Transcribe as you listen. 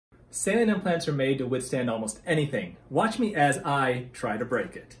Saline implants are made to withstand almost anything. Watch me as I try to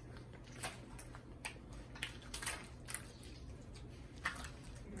break it.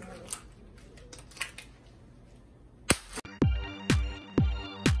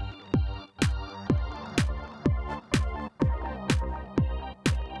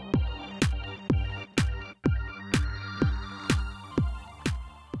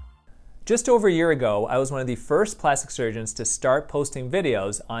 Just over a year ago, I was one of the first plastic surgeons to start posting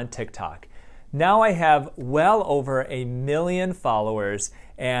videos on TikTok. Now I have well over 1 million followers,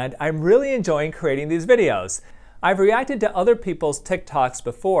 and I'm really enjoying creating these videos. I've reacted to other people's TikToks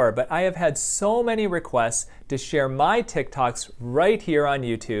before, but I have had so many requests to share my TikToks right here on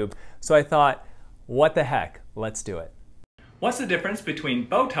YouTube, so I thought, what the heck, let's do it. What's the difference between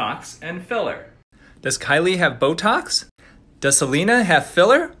Botox and filler? Does Kylie have Botox? Does Selena have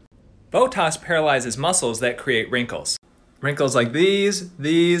filler? Botox paralyzes muscles that create wrinkles. Wrinkles like these,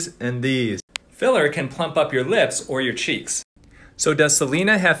 and these. Filler can plump up your lips or your cheeks. So does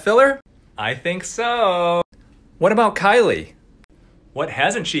Selena have filler? I think so. What about Kylie? What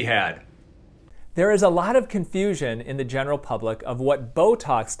hasn't she had? There is a lot of confusion in the general public of what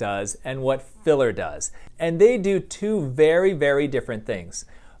Botox does and what filler does. And they do two very, very different things.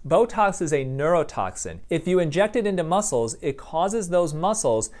 Botox is a neurotoxin. If you inject it into muscles, it causes those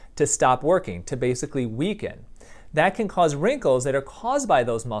muscles to stop working, to basically weaken. That can cause wrinkles that are caused by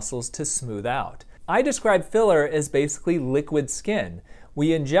those muscles to smooth out. I describe filler as basically liquid skin.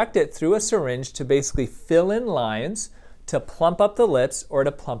 We inject it through a syringe to basically fill in lines, to plump up the lips, or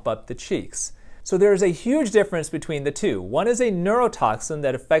to plump up the cheeks. So there's a huge difference between the two. One is a neurotoxin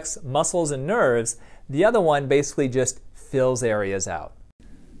that affects muscles and nerves. The other one basically just fills areas out.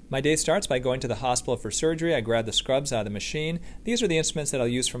 My day starts by going to the hospital for surgery. I grab the scrubs out of the machine. These are the instruments that I'll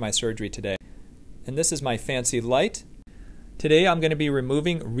use for my surgery today. And this is my fancy light. Today I'm going to be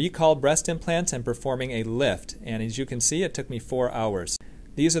removing recalled breast implants and performing a lift. And as you can see, it took me 4 hours.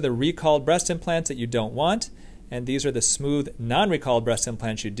 These are the recalled breast implants that you don't want, and these are the smooth, non-recalled breast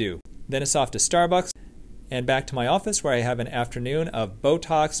implants you do. Then it's off to Starbucks and back to my office where I have an afternoon of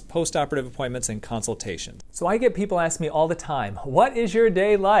Botox, post-operative appointments, and consultations. So I get people ask me all the time, what is your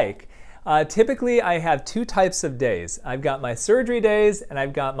day like? Typically I have 2 types of days. I've got my surgery days and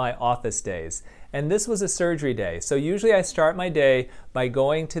I've got my office days. And this was a surgery day. So usually I start my day by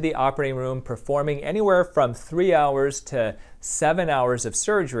going to the operating room, performing anywhere from 3 hours to 7 hours of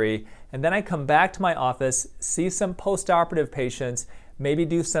surgery, and then I come back to my office, see some post-operative patients, maybe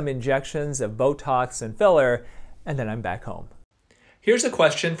do some injections of Botox and filler, and then I'm back home. Here's a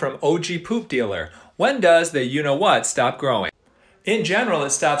question from OG Poop Dealer. When does the you-know-what stop growing? In general,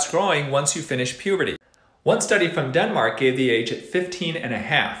 it stops growing once you finish puberty. One study from Denmark gave the age at 15 and a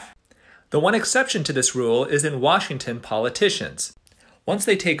half. The one exception to this rule is in Washington politicians. Once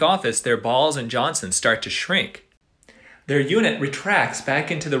they take office, their balls and Johnsons start to shrink. Their unit retracts back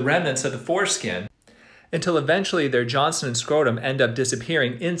into the remnants of the foreskin until eventually their Johnson and scrotum end up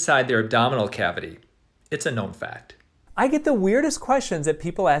disappearing inside their abdominal cavity. It's a known fact. I get the weirdest questions that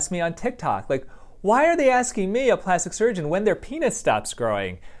people ask me on TikTok, like, why are they asking me, a plastic surgeon, when their penis stops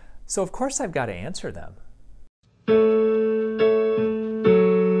growing? So of course I've got to answer them.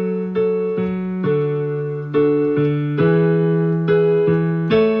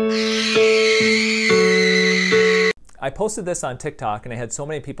 I posted this on TikTok and I had so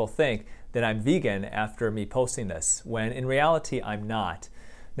many people think that I'm vegan after me posting this, when in reality I'm not.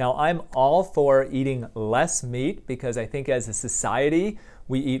 Now I'm all for eating less meat because I think as a society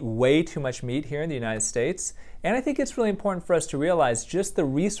we eat way too much meat here in the United States, and I think it's really important for us to realize just the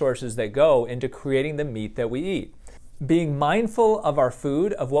resources that go into creating the meat that we eat. Being mindful of our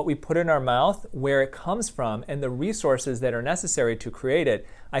food, of what we put in our mouth, where it comes from, and the resources that are necessary to create it,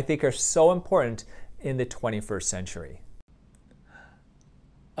 I think are so important in the 21st century.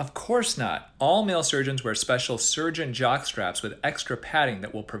 Of course not. All male surgeons wear special surgeon jock straps with extra padding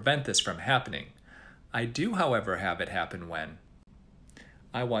that will prevent this from happening. I do, however, have it happen when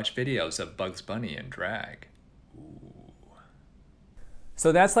I watch videos of Bugs Bunny in drag. Ooh.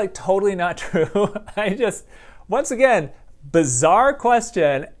 So that's like totally not true. Once again, bizarre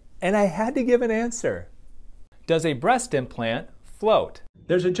question, and I had to give an answer. Does a breast implant float?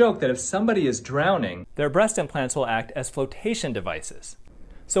 There's a joke that if somebody is drowning, their breast implants will act as flotation devices.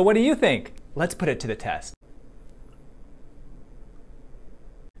 So what do you think? Let's put it to the test.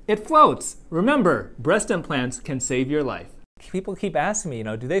 It floats. Remember, breast implants can save your life. People keep asking me,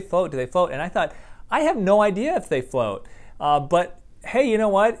 do they float? Do they float? And I thought, I have no idea if they float. But hey, you know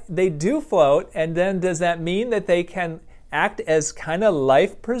what? They do float, and then does that mean that they can act as kind of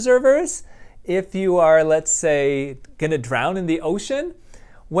life preservers if you are, let's say, gonna drown in the ocean?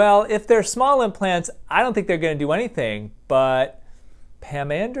 Well, if they're small implants, I don't think they're going to do anything, but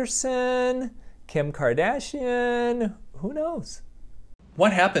Pam Anderson, Kim Kardashian, who knows?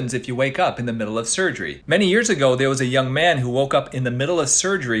 What happens if you wake up in the middle of surgery? Many years ago, there was a young man who woke up in the middle of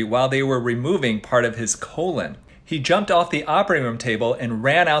surgery while they were removing part of his colon. He jumped off the operating room table and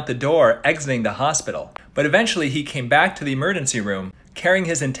ran out the door, exiting the hospital. But eventually he came back to the emergency room, carrying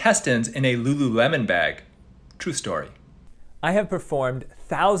his intestines in a Lululemon bag. True story. I have performed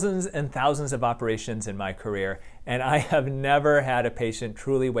thousands and thousands of operations in my career, and I have never had a patient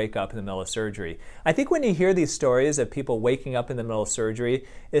truly wake up in the middle of surgery. I think when you hear these stories of people waking up in the middle of surgery,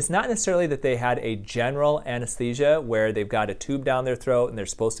 it's not necessarily that they had a general anesthesia where they've got a tube down their throat and they're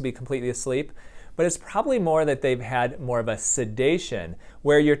supposed to be completely asleep, but it's probably more that they've had more of a sedation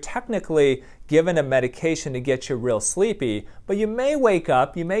where you're technically given a medication to get you real sleepy, but you may wake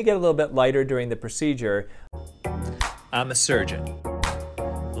up, you may get a little bit lighter during the procedure. I'm a surgeon.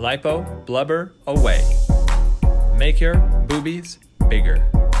 Lipo, blubber, away. Make your boobies bigger.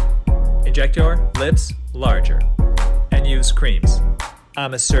 Inject your lips larger. And use creams.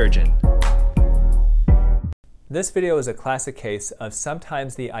 I'm a surgeon. This video is a classic case of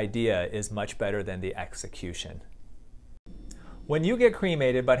sometimes the idea is much better than the execution. When you get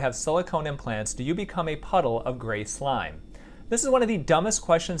cremated but have silicone implants, do you become a puddle of gray slime? This is one of the dumbest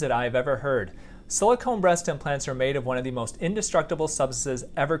questions that I've ever heard. Silicone breast implants are made of one of the most indestructible substances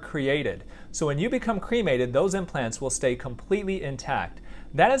ever created. So when you become cremated, those implants will stay completely intact.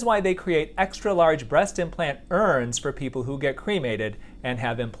 That is why they create extra large breast implant urns for people who get cremated and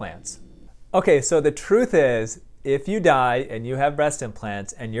have implants. Okay, so the truth is, if you die and you have breast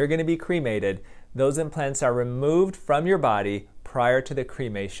implants and you're going to be cremated, those implants are removed from your body prior to the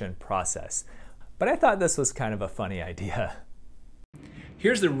cremation process. But I thought this was kind of a funny idea.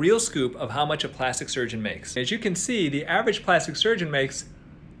 Here's the real scoop of how much a plastic surgeon makes. As you can see, the average plastic surgeon makes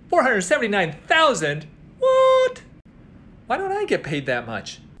 $479,000. What? Why don't I get paid that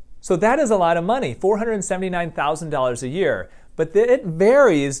much? So that is a lot of money, $479,000 a year. But it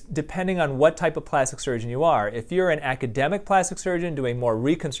varies depending on what type of plastic surgeon you are. If you're an academic plastic surgeon doing more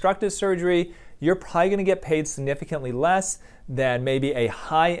reconstructive surgery, you're probably going to get paid significantly less than maybe a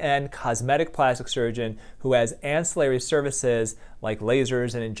high-end cosmetic plastic surgeon who has ancillary services like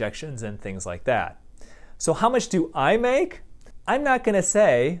lasers and injections and things like that. So how much do I make? I'm not going to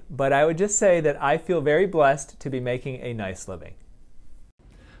say, but I would just say that I feel very blessed to be making a nice living.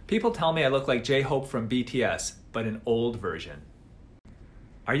 People tell me I look like J-Hope from BTS, but an old version.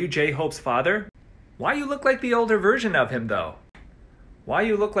 Are you J-Hope's father? Why you look like the older version of him though? Why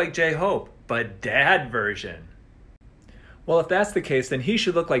you look like J-Hope, but dad version? Well, if that's the case, then he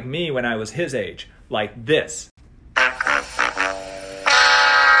should look like me when I was his age, like this.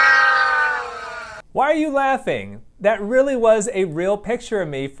 Why are you laughing? That really was a real picture of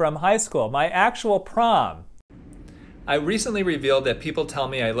me from high school, my actual prom. I recently revealed that people tell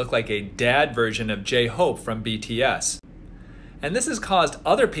me I look like a dad version of J-Hope from BTS. And this has caused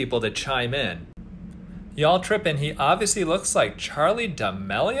other people to chime in. Y'all trippin', he obviously looks like Charlie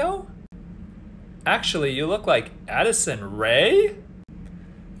D'Amelio? Actually, you look like Addison Rae?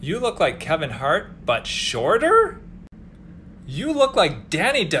 You look like Kevin Hart, but shorter? You look like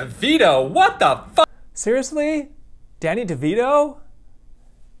Danny DeVito, what the fuck? Seriously? Danny DeVito?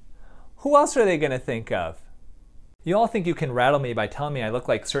 Who else are they gonna think of? You all think you can rattle me by telling me I look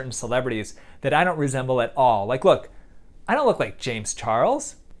like certain celebrities that I don't resemble at all. Like, look, I don't look like James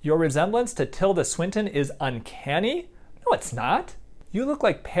Charles. Your resemblance to Tilda Swinton is uncanny? No, it's not. You look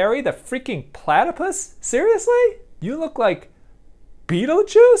like Perry the freaking platypus? Seriously? You look like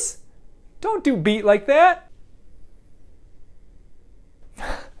Beetlejuice? Don't do beat like that.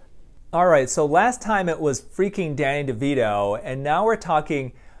 All right, so last time it was freaking Danny DeVito, and now we're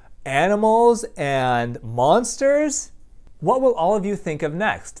talking animals and monsters? What will all of you think of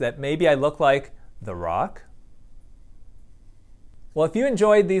next? That maybe I look like The Rock? Well, if you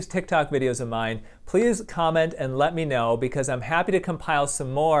enjoyed these TikTok videos of mine, please comment and let me know because I'm happy to compile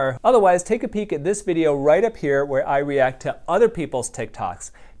some more. Otherwise, take a peek at this video right up here where I react to other people's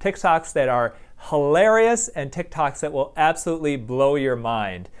TikToks. TikToks that are hilarious and TikToks that will absolutely blow your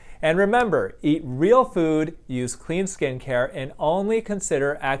mind. And remember, eat real food, use clean skincare, and only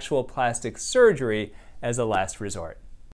consider actual plastic surgery as a last resort.